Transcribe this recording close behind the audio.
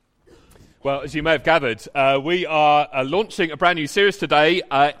Well, as you may have gathered, we are launching a brand new series today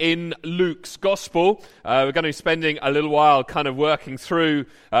in Luke's Gospel. We're going to be spending a little while kind of working through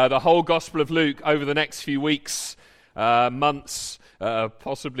the whole Gospel of Luke over the next few weeks, months,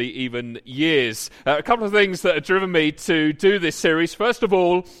 possibly even years. A couple of things that have driven me to do this series. First of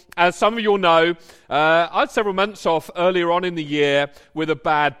all, as some of you all know, I had several months off earlier on in the year with a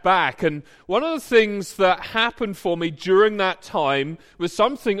bad back. And one of the things that happened for me during that time was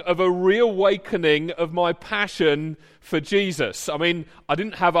something of a reawakening of my passion for Jesus. I mean, I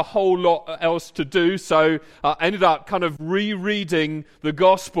didn't have a whole lot else to do, so I ended up kind of rereading the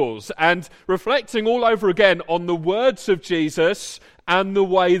Gospels and reflecting all over again on the words of Jesus and the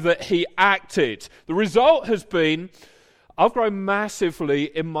way that he acted. The result has been I've grown massively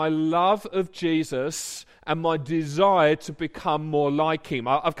in my love of Jesus and my desire to become more like him.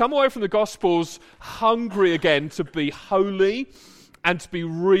 I've come away from the Gospels hungry again to be holy and to be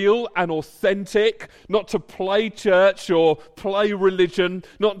real and authentic, not to play church or play religion,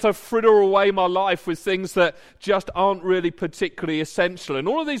 not to fritter away my life with things that just aren't really particularly essential. And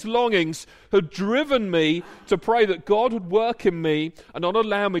all of these longings have driven me to pray that God would work in me and not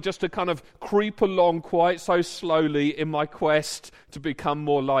allow me just to kind of creep along quite so slowly in my quest to become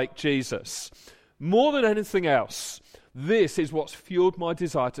more like Jesus. More than anything else, this is what's fueled my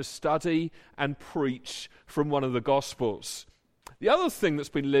desire to study and preach from one of the Gospels. The other thing that's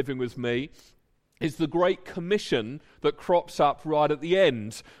been living with me is the Great Commission that crops up right at the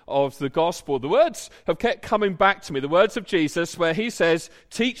end of the Gospel. The words have kept coming back to me, the words of Jesus where he says,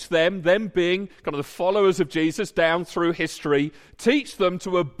 teach them being kind of the followers of Jesus down through history, teach them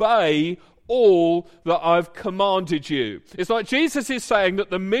to obey all that I've commanded you. It's like Jesus is saying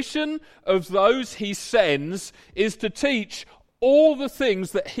that the mission of those he sends is to teach all the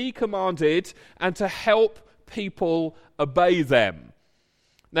things that he commanded and to help people obey them.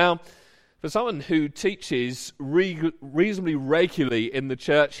 Now, for someone who teaches reasonably regularly in the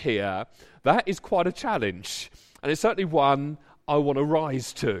church here, that is quite a challenge. And it's certainly one I want to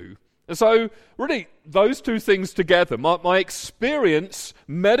rise to. And so, really, those two things together, my experience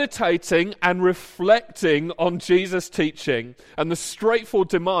meditating and reflecting on Jesus' teaching and the straightforward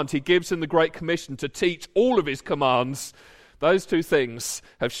demand he gives in the Great Commission to teach all of his commands, those two things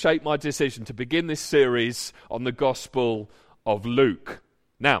have shaped my decision to begin this series on the Gospel of Luke.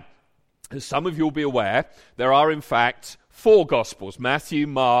 Now, as some of you will be aware, there are in fact 4 Gospels: Matthew,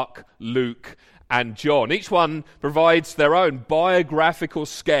 Mark, Luke, and John. Each one provides their own biographical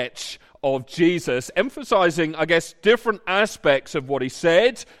sketch of Jesus, emphasizing, I guess, different aspects of what he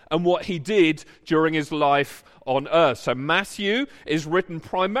said and what he did during his life on earth. So Matthew is written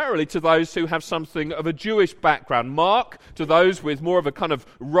primarily to those who have something of a Jewish background. Mark to those with more of a kind of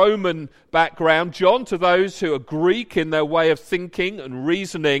Roman background. John to those who are Greek in their way of thinking and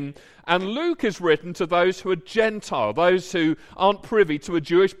reasoning. And Luke is written to those who are Gentile, those who aren't privy to a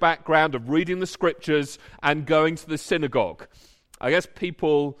Jewish background of reading the scriptures and going to the synagogue. I guess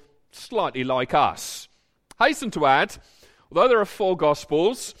people slightly like us. Hasten to add, although there are 4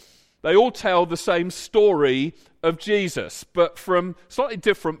 Gospels, they all tell the same story of Jesus, but from slightly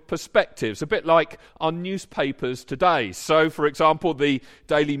different perspectives, a bit like our newspapers today. So, for example, the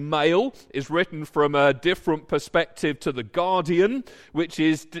Daily Mail is written from a different perspective to the Guardian, which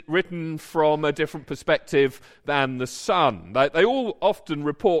is written from a different perspective than the Sun. They all often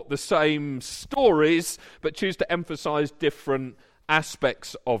report the same stories, but choose to emphasize different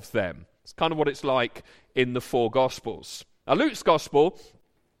aspects of them. It's kind of what it's like in the 4 Gospels. Now, Luke's Gospel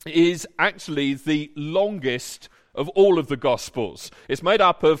is actually the longest of all of the Gospels. It's made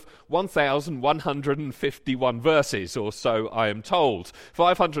up of 1,151 verses, or so I am told,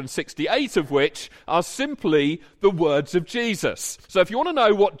 568 of which are simply the words of Jesus. So if you want to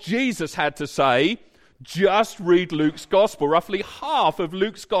know what Jesus had to say, just read Luke's Gospel. Roughly half of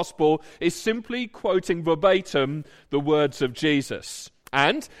Luke's Gospel is simply quoting verbatim the words of Jesus.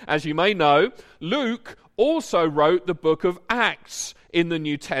 And, as you may know, Luke also wrote the book of Acts in the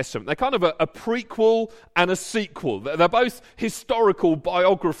New Testament. They're kind of a prequel and a sequel. They're both historical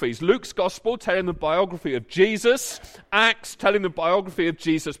biographies. Luke's Gospel telling the biography of Jesus, Acts telling the biography of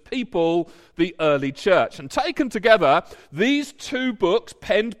Jesus' people, the early church. And taken together, these 2 books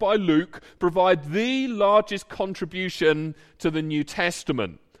penned by Luke provide the largest contribution to the New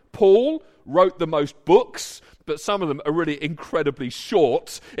Testament. Paul wrote the most books, but some of them are really incredibly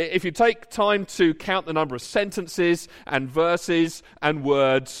short. If you take time to count the number of sentences and verses and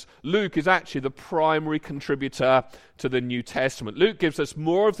words, Luke is actually the primary contributor to the New Testament. Luke gives us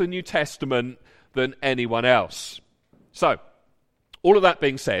more of the New Testament than anyone else. So, all of that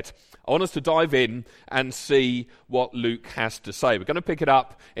being said, I I want us to dive in and see what Luke has to say. We're going to pick it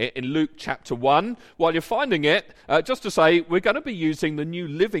up in Luke chapter 1. While you're finding it, just to say, we're going to be using the New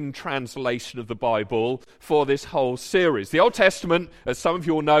Living Translation of the Bible for this whole series. The Old Testament, as some of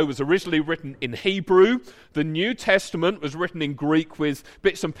you all know, was originally written in Hebrew. The New Testament was written in Greek with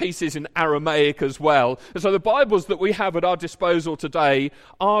bits and pieces in Aramaic as well. And so the Bibles that we have at our disposal today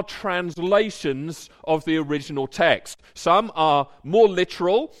are translations of the original text. Some are more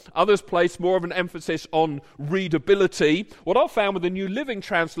literal, others place more of an emphasis on readability. What I've found with the New Living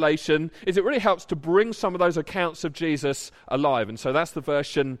Translation is it really helps to bring some of those accounts of Jesus alive. And so that's the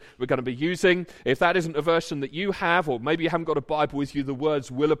version we're going to be using. If that isn't a version that you have, or maybe you haven't got a Bible with you, the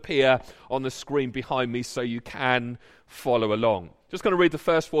words will appear on the screen behind me so you can follow along. Just going to read the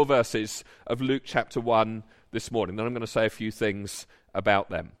first 4 verses of Luke chapter 1 this morning. Then I'm going to say a few things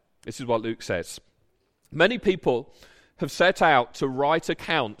about them. This is what Luke says. Many people have set out to write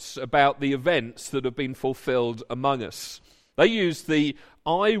accounts about the events that have been fulfilled among us. They use the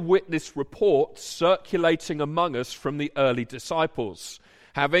eyewitness reports circulating among us from the early disciples.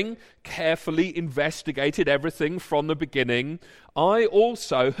 Having carefully investigated everything from the beginning, I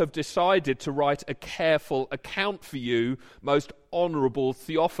also have decided to write a careful account for you, most honourable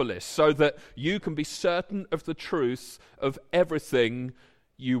Theophilus, so that you can be certain of the truth of everything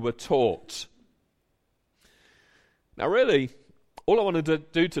you were taught. Now really, all I want to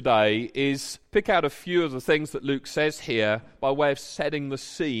do today is pick out a few of the things that Luke says here by way of setting the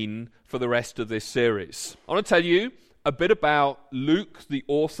scene for the rest of this series. I want to tell you a bit about Luke, the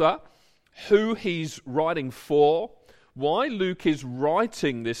author, who he's writing for, why Luke is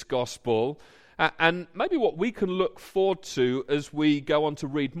writing this gospel, and maybe what we can look forward to as we go on to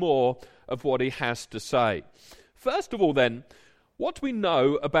read more of what he has to say. First of all then, what do we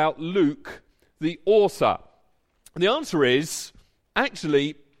know about Luke, the author? And the answer is,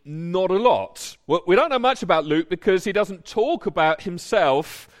 actually, not a lot. Well, we don't know much about Luke because he doesn't talk about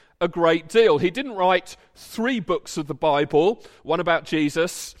himself a great deal. He didn't write 3 books of the Bible, one about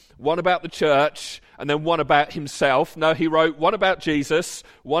Jesus, one about the church, and then one about himself. No, he wrote one about Jesus,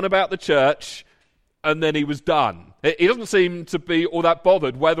 one about the church, and then he was done. He doesn't seem to be all that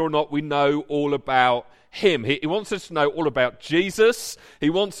bothered whether or not we know all about him. He wants us to know all about Jesus. He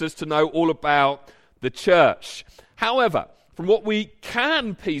wants us to know all about the church. However, from what we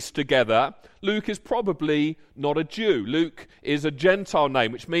can piece together, Luke is probably not a Jew. Luke is a Gentile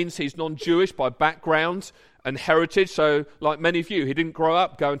name, which means he's non-Jewish by background and heritage. So, like many of you, he didn't grow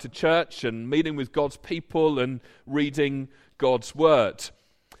up going to church and meeting with God's people and reading God's word.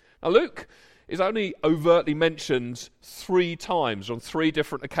 Now, Luke is only overtly mentioned 3 times on 3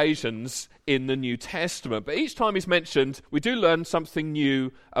 different occasions in the New Testament. But each time he's mentioned, we do learn something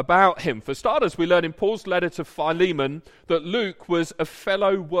new about him. For starters, we learn in Paul's letter to Philemon that Luke was a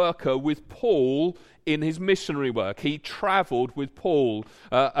fellow worker with Paul in his missionary work. He travelled with Paul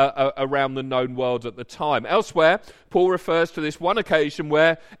around the known world at the time. Elsewhere, Paul refers to this one occasion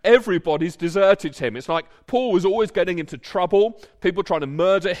where everybody's deserted him. It's like Paul was always getting into trouble, people trying to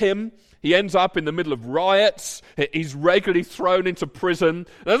murder him. He ends up in the middle of riots. He's regularly thrown into prison.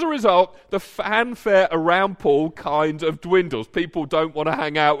 And as a result, the fanfare around Paul kind of dwindles. People don't want to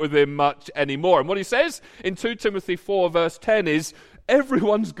hang out with him much anymore. And what he says in 2 Timothy 4 verse 10 is,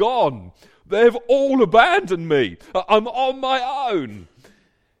 everyone's gone. They've all abandoned me. I'm on my own.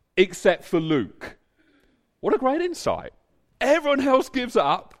 Except for Luke. What a great insight. Everyone else gives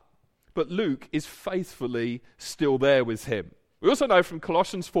up, but Luke is faithfully still there with him. We also know from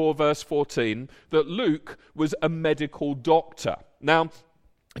Colossians 4 verse 14 that Luke was a medical doctor. Now,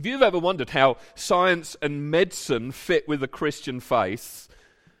 if you've ever wondered how science and medicine fit with the Christian faith,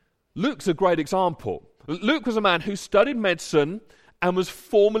 Luke's a great example. Luke was a man who studied medicine and was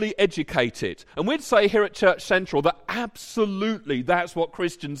formally educated. And we'd say here at Church Central that absolutely that's what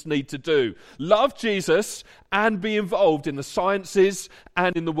Christians need to do. Love Jesus and be involved in the sciences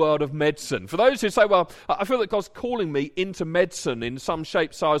and in the world of medicine. For those who say, well, I feel that God's calling me into medicine in some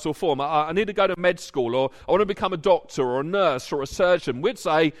shape, size or form. I need to go to med school, or I want to become a doctor or a nurse or a surgeon. We'd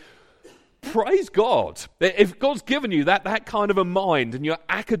say, praise God. If God's given you that kind of a mind and you're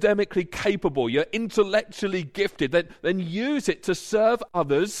academically capable, you're intellectually gifted, then use it to serve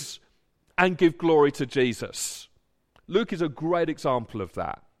others and give glory to Jesus. Luke is a great example of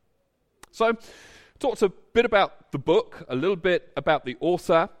that. So, talked a bit about the book, a little bit about the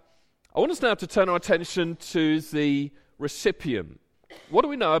author. I want us now to turn our attention to the recipient. What do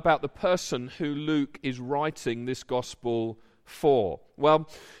we know about the person who Luke is writing this gospel for? Well,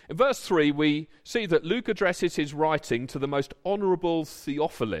 in verse 3, we see that Luke addresses his writing to the most honourable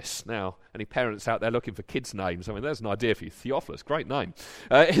Theophilus. Now, any parents out there looking for kids' names? I mean, there's an idea for you. Theophilus, great name.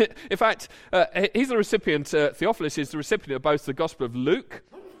 In fact, he's the recipient, Theophilus is the recipient of both the Gospel of Luke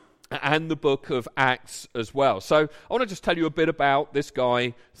and the book of Acts as well. So I want to just tell you a bit about this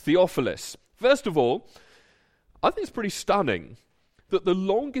guy, Theophilus. First of all, I think it's pretty stunning that the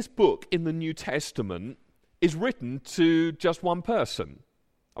longest book in the New Testament is written to just one person.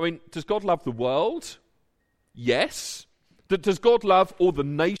 I mean, does God love the world? Yes. Does God love all the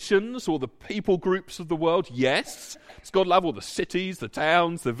nations, all the people groups of the world? Yes. Does God love all the cities, the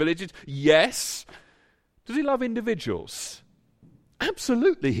towns, the villages? Yes. Does he love individuals?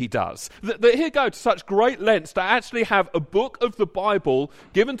 Absolutely he does. He'll go to such great lengths to actually have a book of the Bible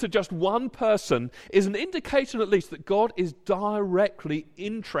given to just one person is an indication at least that God is directly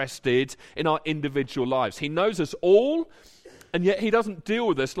interested in our individual lives. He knows us all, and yet he doesn't deal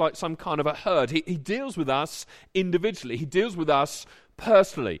with us like some kind of a herd. He deals with us individually. He deals with us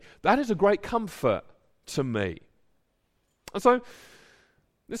personally. That is a great comfort to me. And so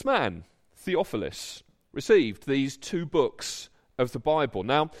this man, Theophilus, received these 2 books of the Bible.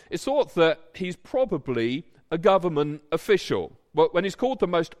 Now, it's thought that he's probably a government official. But when he's called the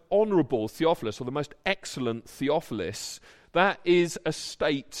most honourable Theophilus or the most excellent Theophilus, that is a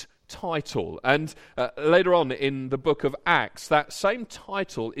state title. And later on in the book of Acts, that same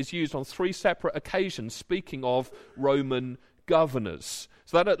title is used on 3 separate occasions, speaking of Roman governors.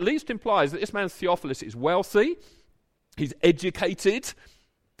 So that at least implies that this man Theophilus is wealthy, he's educated,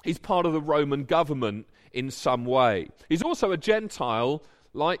 he's part of the Roman government in some way. He's also a Gentile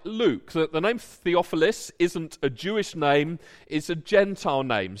like Luke. The name Theophilus isn't a Jewish name, it's a Gentile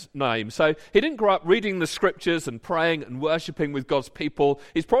name. So he didn't grow up reading the scriptures and praying and worshipping with God's people.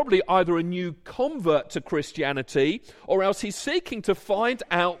 He's probably either a new convert to Christianity or else he's seeking to find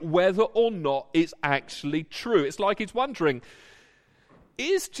out whether or not it's actually true. It's like he's wondering,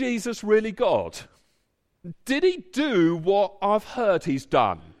 is Jesus really God? Did he do what I've heard he's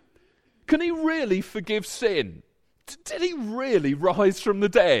done? Can he really forgive sin? Did he really rise from the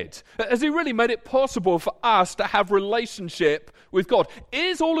dead? Has he really made it possible for us to have relationship with God?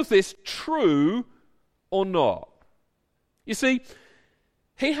 Is all of this true or not? You see,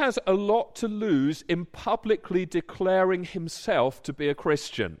 he has a lot to lose in publicly declaring himself to be a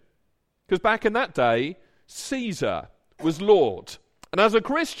Christian. Because back in that day, Caesar was Lord. And as a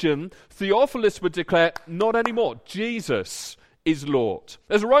Christian, Theophilus would declare, not anymore, Jesus is Lord.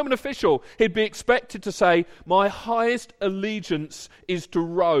 As a Roman official, he'd be expected to say, my highest allegiance is to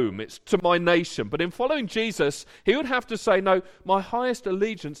Rome, it's to my nation. But in following Jesus, he would have to say, no, my highest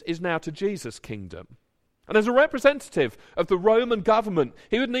allegiance is now to Jesus' kingdom. And as a representative of the Roman government,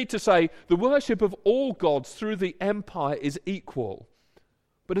 he would need to say, the worship of all gods through the empire is equal.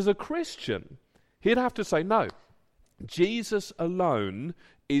 But as a Christian, he'd have to say, no, Jesus alone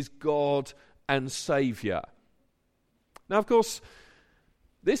is God and Saviour. Now, of course,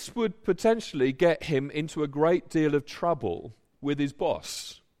 this would potentially get him into a great deal of trouble with his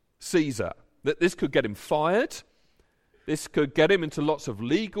boss, Caesar. That this could get him fired, this could get him into lots of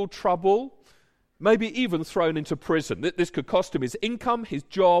legal trouble, maybe even thrown into prison. This could cost him his income, his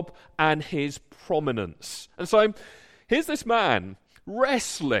job, and his prominence. And so, here's this man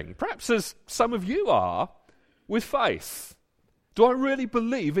wrestling, perhaps as some of you are, with faith. Do I really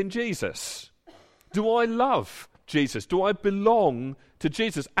believe in Jesus? Do I love Jesus? Do I belong to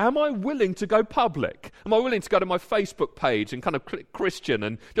Jesus? Am I willing to go public? Am I willing to go to my Facebook page and kind of click Christian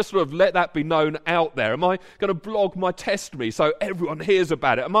and just sort of let that be known out there? Am I going to blog my testimony so everyone hears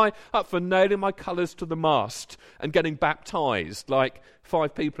about it? Am I up for nailing my colours to the mast and getting baptised like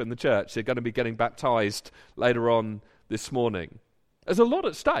 5 people in the church? They're going to be getting baptised later on this morning. There's a lot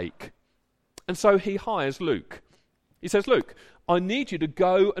at stake. And so he hires Luke. He says, Luke, I need you to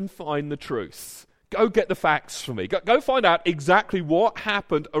go and find the truth. Go get the facts for me. Go find out exactly what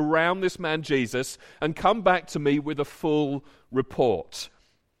happened around this man Jesus and come back to me with a full report.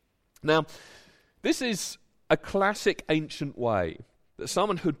 Now, this is a classic ancient way that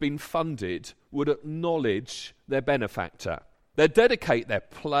someone who'd been funded would acknowledge their benefactor. They'd dedicate their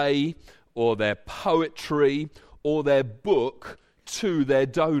play or their poetry or their book to their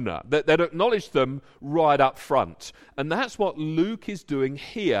donor. They'd acknowledge them right up front. And that's what Luke is doing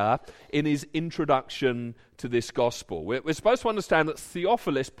here in his introduction to this gospel. We're supposed to understand that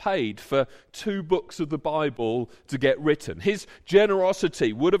Theophilus paid for 2 books of the Bible to get written. His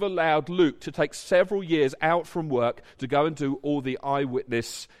generosity would have allowed Luke to take several years out from work to go and do all the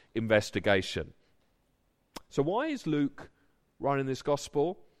eyewitness investigation. So why is Luke writing this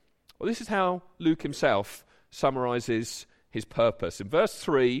gospel? Well, this is how Luke himself summarizes his purpose. In verse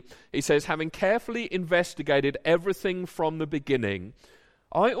 3, he says, having carefully investigated everything from the beginning,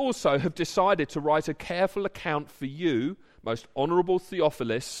 I also have decided to write a careful account for you, most honorable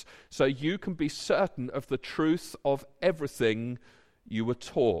Theophilus, so you can be certain of the truth of everything you were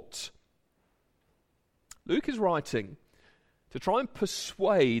taught. Luke is writing to try and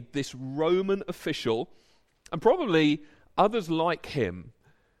persuade this Roman official, and probably others like him,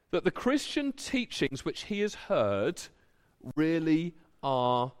 that the Christian teachings which he has heard really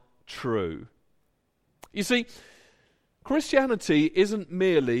are true. You see, Christianity isn't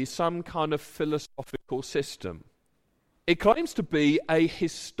merely some kind of philosophical system. It claims to be a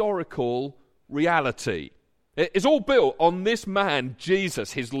historical reality. It's all built on this man,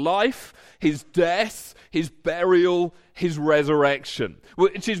 Jesus, his life, his death, his burial, his resurrection.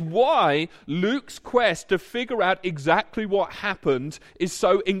 Which is why Luke's quest to figure out exactly what happened is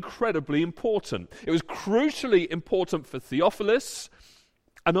so incredibly important. It was crucially important for Theophilus,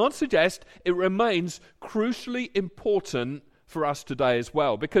 and I'd suggest it remains crucially important for us today as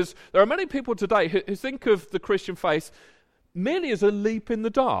well. Because there are many people today who think of the Christian faith merely as a leap in the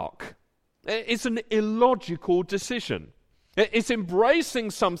dark. It's an illogical decision. It's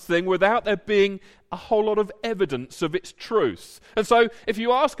embracing something without there being a whole lot of evidence of its truth. And so if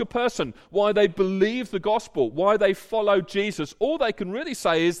you ask a person why they believe the gospel, why they follow Jesus, all they can really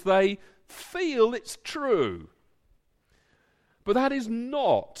say is they feel it's true. But that is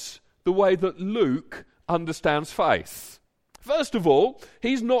not the way that Luke understands faith. First of all,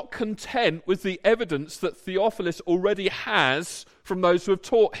 he's not content with the evidence that Theophilus already has from those who have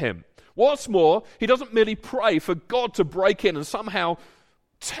taught him. What's more, he doesn't merely pray for God to break in and somehow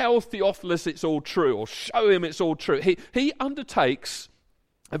tell Theophilus it's all true or show him it's all true. He undertakes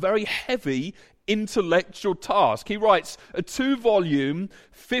a very heavy intellectual task. He writes a 2-volume,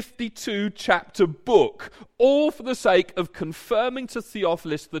 52-chapter book, all for the sake of confirming to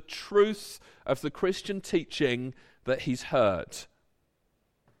Theophilus the truth of the Christian teaching that he's heard.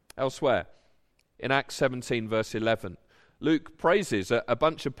 Elsewhere, in Acts 17, verse 11, Luke praises a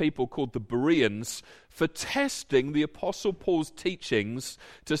bunch of people called the Bereans for testing the Apostle Paul's teachings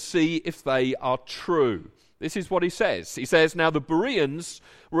to see if they are true. This is what he says. He says, now the Bereans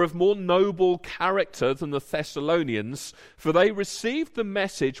were of more noble character than the Thessalonians, for they received the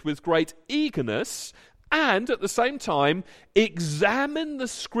message with great eagerness and at the same time examined the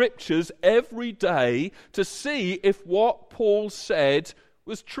scriptures every day to see if what Paul said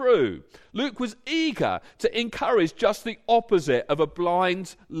was true. Luke was eager to encourage just the opposite of a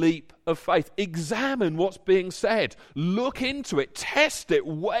blind leap of faith. Examine what's being said. Look into it. Test it.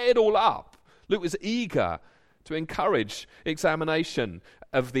 Weigh it all up. Luke was eager to encourage examination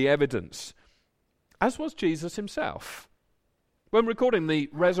of the evidence, as was Jesus himself. When recording the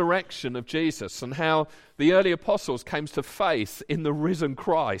resurrection of Jesus and how the early apostles came to faith in the risen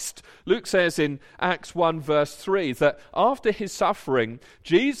Christ, Luke says in Acts 1 verse 3 that after his suffering,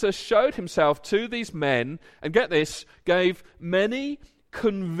 Jesus showed himself to these men and, get this, gave many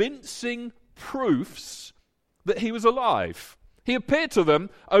convincing proofs that he was alive. He appeared to them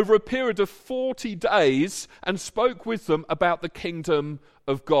over a period of 40 days and spoke with them about the kingdom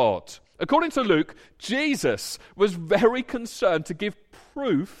of God. According to Luke, Jesus was very concerned to give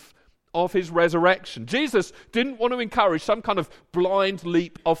proof of his resurrection. Jesus didn't want to encourage some kind of blind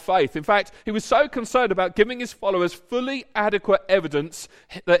leap of faith. In fact, he was so concerned about giving his followers fully adequate evidence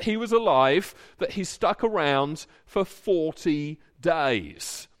that he was alive that he stuck around for 40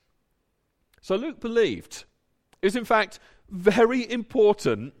 days. So Luke believed it was in fact very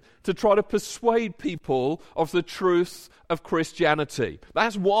important to try to persuade people of the truth of Christianity.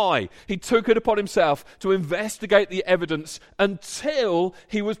 That's why he took it upon himself to investigate the evidence until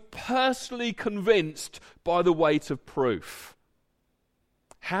he was personally convinced by the weight of proof.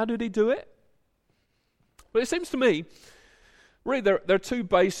 How did he do it? Well, it seems to me, really, there are two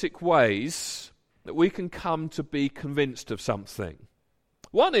basic ways that we can come to be convinced of something.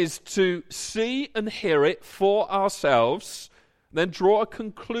 One is to see and hear it for ourselves, then draw a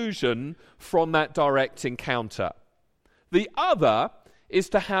conclusion from that direct encounter. The other is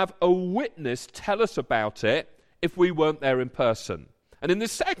to have a witness tell us about it if we weren't there in person. And in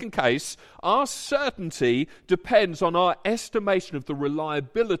this second case, our certainty depends on our estimation of the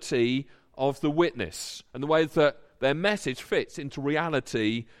reliability of the witness and the way that their message fits into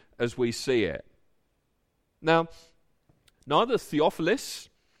reality as we see it. Now, neither Theophilus,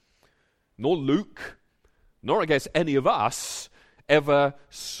 nor Luke, nor I guess any of us ever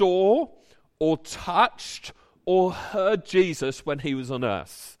saw or touched or heard Jesus when he was on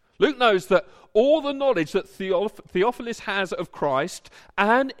earth. Luke knows that all the knowledge that Theophilus has of Christ,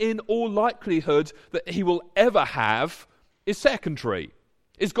 and in all likelihood that he will ever have, is secondary.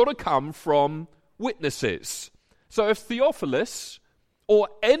 It's got to come from witnesses. So if Theophilus or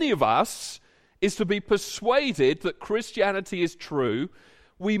any of us is to be persuaded that Christianity is true,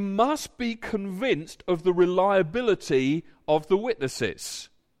 we must be convinced of the reliability of the witnesses.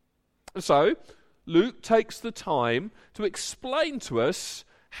 So Luke takes the time to explain to us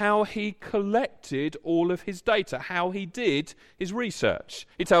how he collected all of his data, how he did his research.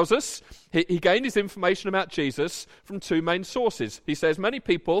 He tells us he gained his information about Jesus from two main sources. He says many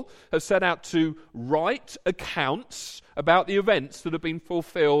people have set out to write accounts about the events that have been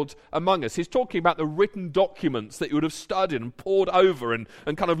fulfilled among us. He's talking about the written documents that you would have studied and pored over and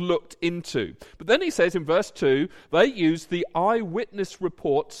kind of looked into. But then he says in verse 2, they used the eyewitness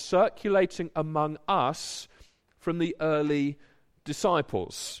reports circulating among us from the early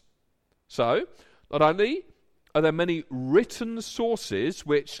disciples. So, not only are there many written sources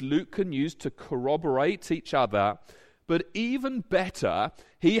which Luke can use to corroborate each other, but even better,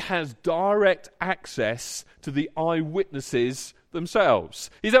 he has direct access to the eyewitnesses themselves.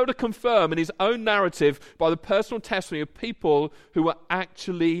 He's able to confirm in his own narrative by the personal testimony of people who were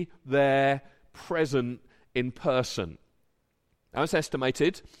actually there, present in person. Now, it's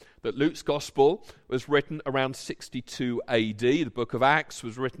estimated that Luke's Gospel was written around 62 AD. The book of Acts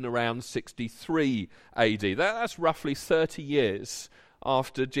was written around 63 AD. That's roughly 30 years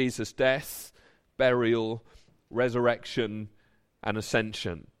after Jesus' death, burial, resurrection, and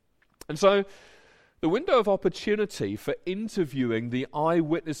ascension. And so the window of opportunity for interviewing the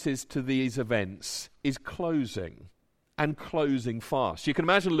eyewitnesses to these events is closing. And closing fast. You can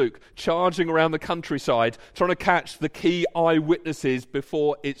imagine Luke charging around the countryside, trying to catch the key eyewitnesses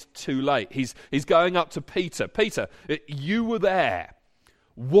before it's too late. He's going up to Peter. Peter, you were there.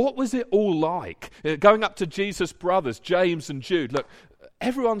 What was it all like? Going up to Jesus' brothers, James and Jude. Look,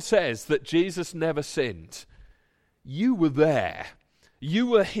 everyone says that Jesus never sinned. You were there. You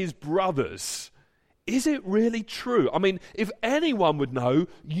were his brothers. Is it really true? I mean, if anyone would know,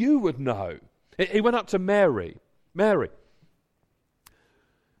 you would know. He went up to Mary,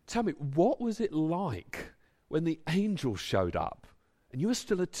 tell me, what was it like when the angel showed up and you were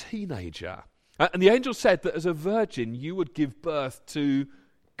still a teenager? And the angel said that as a virgin you would give birth to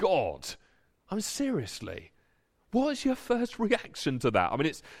God. I mean, seriously, what was your first reaction to that? I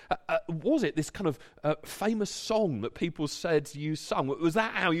mean, was it this kind of famous song that people said you sung? Was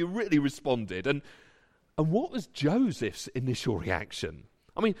that how you really responded? And what was Joseph's initial reaction?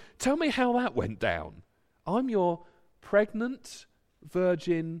 I mean, tell me how that went down. I'm your pregnant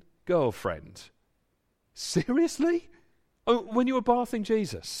virgin girlfriend. Seriously? Oh, when you were bathing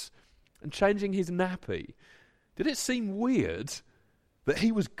Jesus and changing his nappy, did it seem weird that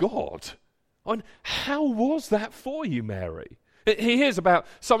he was God? I mean, how was that for you, Mary? He hears about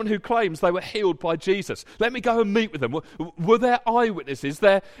someone who claims they were healed by Jesus. Let me go and meet with them. Were there eyewitnesses?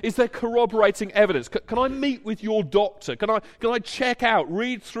 Is there corroborating evidence? Can I meet with your doctor? Can I check out,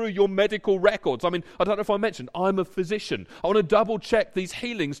 read through your medical records? I mean, I don't know if I mentioned, I'm a physician. I want to double check these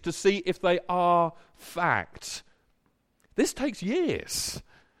healings to see if they are fact. This takes years.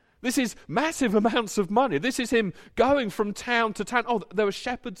 This is massive amounts of money. This is him going from town to town. Oh, there were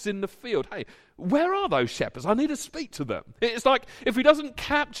shepherds in the field. Hey, where are those shepherds? I need to speak to them. It's like if he doesn't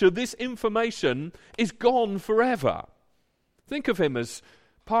capture this information, it's gone forever. Think of him as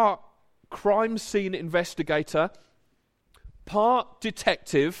part crime scene investigator, part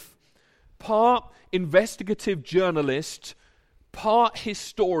detective, part investigative journalist, part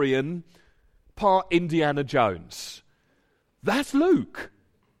historian, part Indiana Jones. That's Luke.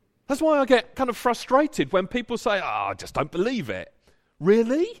 That's why I get kind of frustrated when people say, I just don't believe it.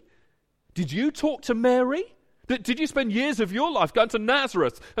 Really? Did you talk to Mary? Did you spend years of your life going to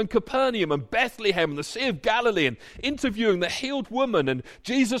Nazareth and Capernaum and Bethlehem and the Sea of Galilee and interviewing the healed woman and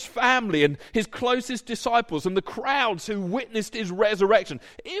Jesus' family and his closest disciples and the crowds who witnessed his resurrection?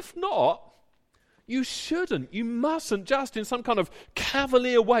 If not, you shouldn't, you mustn't just in some kind of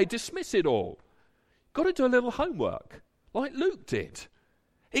cavalier way dismiss it all. You've got to do a little homework like Luke did.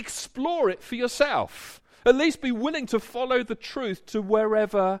 Explore it for yourself. At least be willing to follow the truth to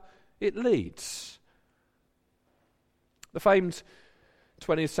wherever it leads. The famed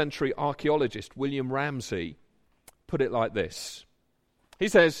 20th century archaeologist William Ramsay put it like this. He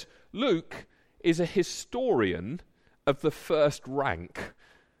says, Luke is a historian of the first rank.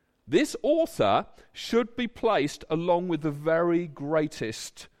 This author should be placed along with the very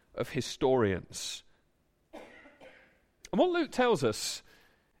greatest of historians. And what Luke tells us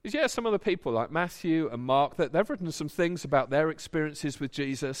is, some of the people like Matthew and Mark, that they've written some things about their experiences with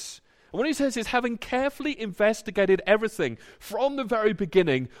Jesus. And what he says is, having carefully investigated everything from the very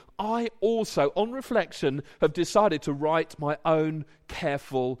beginning, I also, on reflection, have decided to write my own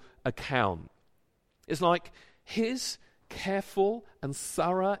careful account. It's like his careful and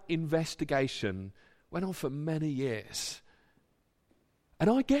thorough investigation went on for many years. And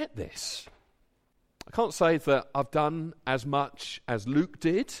I get this. I can't say that I've done as much as Luke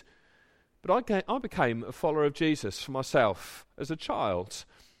did, but I became a follower of Jesus for myself as a child.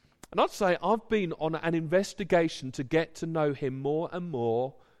 And I'd say I've been on an investigation to get to know him more and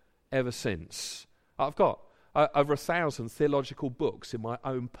more ever since. I've got over 1,000 theological books in my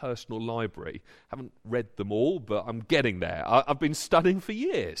own personal library. Haven't read them all, but I'm getting there. I've been studying for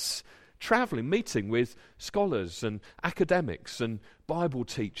years, traveling, meeting with scholars and academics and Bible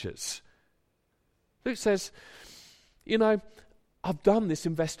teachers. Luke says, I've done this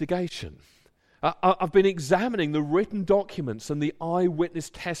investigation. I've been examining the written documents and the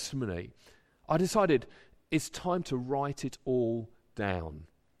eyewitness testimony. I decided it's time to write it all down.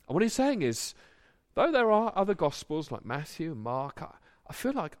 And what he's saying is, though there are other Gospels like Matthew and Mark, I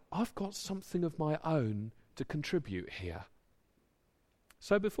feel like I've got something of my own to contribute here.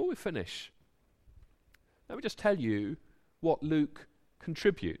 So before we finish, let me just tell you what Luke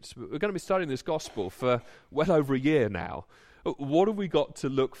contributes. We're going to be studying this Gospel for well over a year now. What have we got to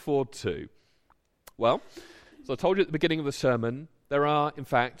look forward to? Well, as I told you at the beginning of the sermon, there are, in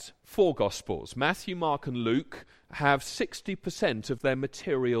fact, 4 Gospels. Matthew, Mark, and Luke have 60% of their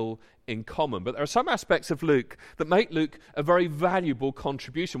material in common. But there are some aspects of Luke that make Luke a very valuable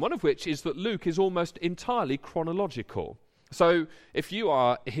contribution, one of which is that Luke is almost entirely chronological. So if you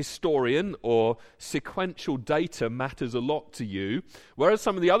are a historian or sequential data matters a lot to you, whereas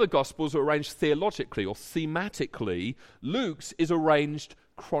some of the other Gospels are arranged theologically or thematically, Luke's is arranged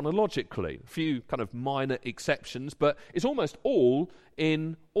chronologically. A few kind of minor exceptions, but it's almost all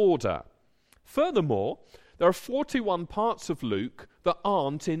in order. Furthermore, there are 41 parts of Luke that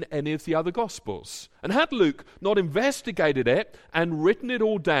aren't in any of the other Gospels. And had Luke not investigated it and written it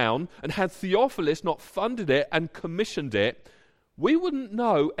all down, and had Theophilus not funded it and commissioned it, we wouldn't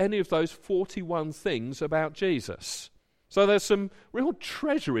know any of those 41 things about Jesus. So there's some real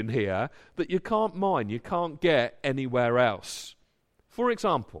treasure in here that you can't mine, you can't get anywhere else. For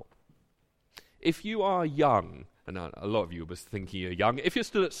example, if you are young, and a lot of you will be thinking you're young, if you're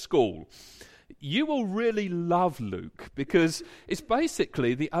still at school, you will really love Luke because it's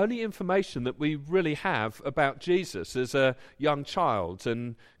basically the only information that we really have about Jesus as a young child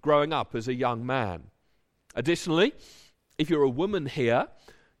and growing up as a young man. Additionally, if you're a woman here,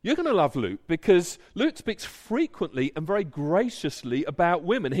 you're going to love Luke because Luke speaks frequently and very graciously about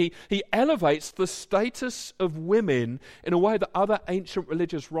women. He elevates the status of women in a way that other ancient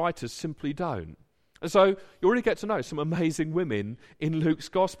religious writers simply don't. And so you already get to know some amazing women in Luke's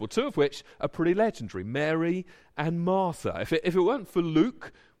Gospel, 2 of which are pretty legendary, Mary and Martha. If it weren't for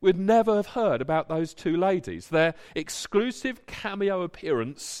Luke, we'd never have heard about those 2 ladies. Their exclusive cameo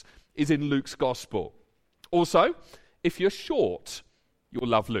appearance is in Luke's Gospel. Also, if you're short, you'll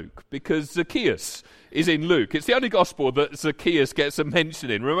love Luke, because Zacchaeus is in Luke. It's the only Gospel that Zacchaeus gets a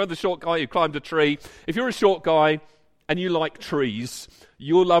mention in. Remember the short guy who climbed a tree? If you're a short guy and you like trees,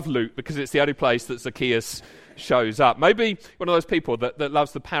 you'll love Luke because it's the only place that Zacchaeus shows up. Maybe one of those people that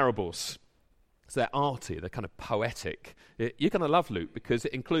loves the parables. So they're arty, they're kind of poetic. You're going to love Luke because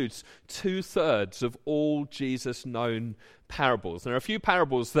it includes 2/3 of all Jesus' known parables. There are a few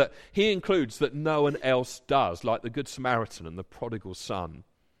parables that he includes that no one else does, like the Good Samaritan and the prodigal son.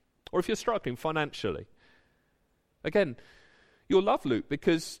 Or if you're struggling financially, again, you'll love Luke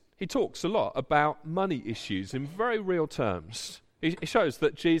because he talks a lot about money issues in very real terms. He shows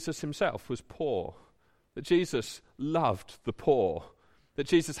that Jesus himself was poor, that Jesus loved the poor, that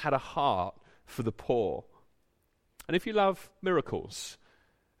Jesus had a heart for the poor. And if you love miracles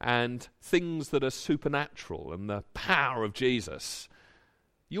and things that are supernatural and the power of Jesus,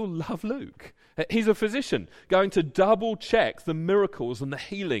 you'll love Luke. He's a physician going to double check the miracles and the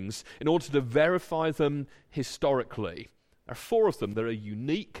healings in order to verify them historically. There are 4 of them that are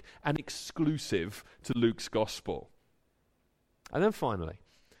unique and exclusive to Luke's Gospel. And then finally,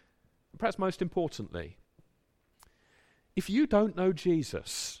 perhaps most importantly, if you don't know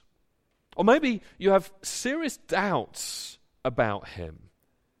Jesus, or maybe you have serious doubts about him,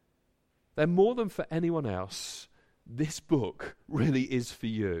 then more than for anyone else, this book really is for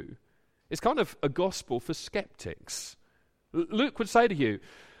you. It's kind of a gospel for skeptics. Luke would say to you,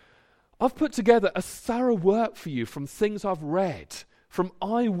 I've put together a thorough work for you from things I've read, from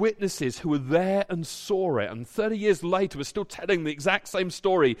eyewitnesses who were there and saw it, and 30 years later we're still telling the exact same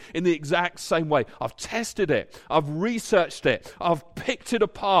story in the exact same way. I've tested it, I've researched it, I've picked it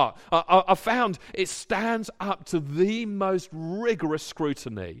apart, I've found it stands up to the most rigorous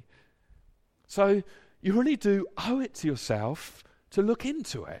scrutiny. So you really do owe it to yourself to look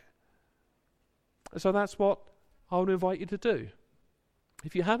into it. So that's what I want to invite you to do.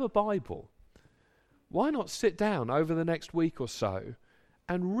 If you have a Bible, why not sit down over the next week or so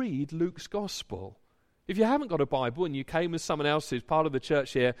and read Luke's Gospel? If you haven't got a Bible and you came with someone else who's part of the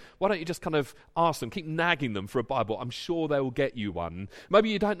church here, why don't you just kind of ask them, keep nagging them for a Bible. I'm sure they will get you one. Maybe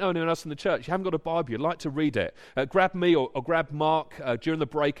you don't know anyone else in the church. You haven't got a Bible. You'd like to read it. Grab me or grab Mark during the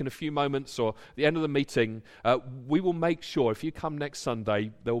break in a few moments or the end of the meeting. We will make sure if you come next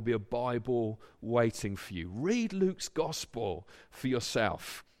Sunday, there will be a Bible waiting for you. Read Luke's Gospel for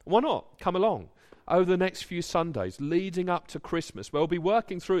yourself. Why not? Come along. Over the next few Sundays, leading up to Christmas, we'll be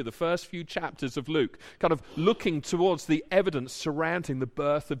working through the first few chapters of Luke, kind of looking towards the evidence surrounding the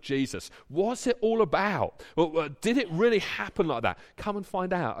birth of Jesus. What's it all about? Well, did it really happen like that? Come and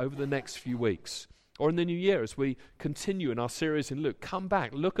find out over the next few weeks. Or in the new year, as we continue in our series in Luke, come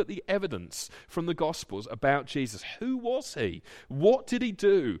back, look at the evidence from the Gospels about Jesus. Who was he? What did he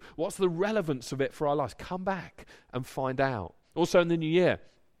do? What's the relevance of it for our lives? Come back and find out. Also in the new year,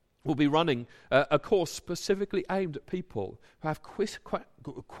 we'll be running a course specifically aimed at people who have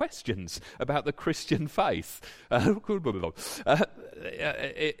questions about the Christian faith.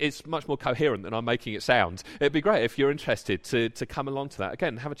 It's much more coherent than I'm making it sound. It'd be great if you're interested to come along to that.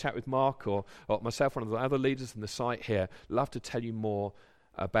 Again, have a chat with Mark or myself, one of the other leaders in the site here. Love to tell you more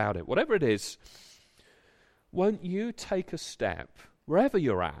about it. Whatever it is, won't you take a step, wherever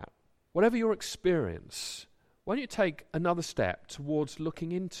you're at, whatever your experience, why don't you take another step towards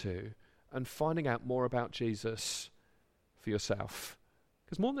looking into and finding out more about Jesus for yourself?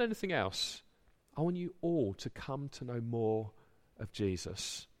 Because more than anything else, I want you all to come to know more of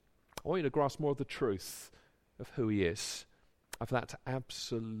Jesus. I want you to grasp more of the truth of who he is, and for that to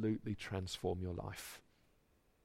absolutely transform your life.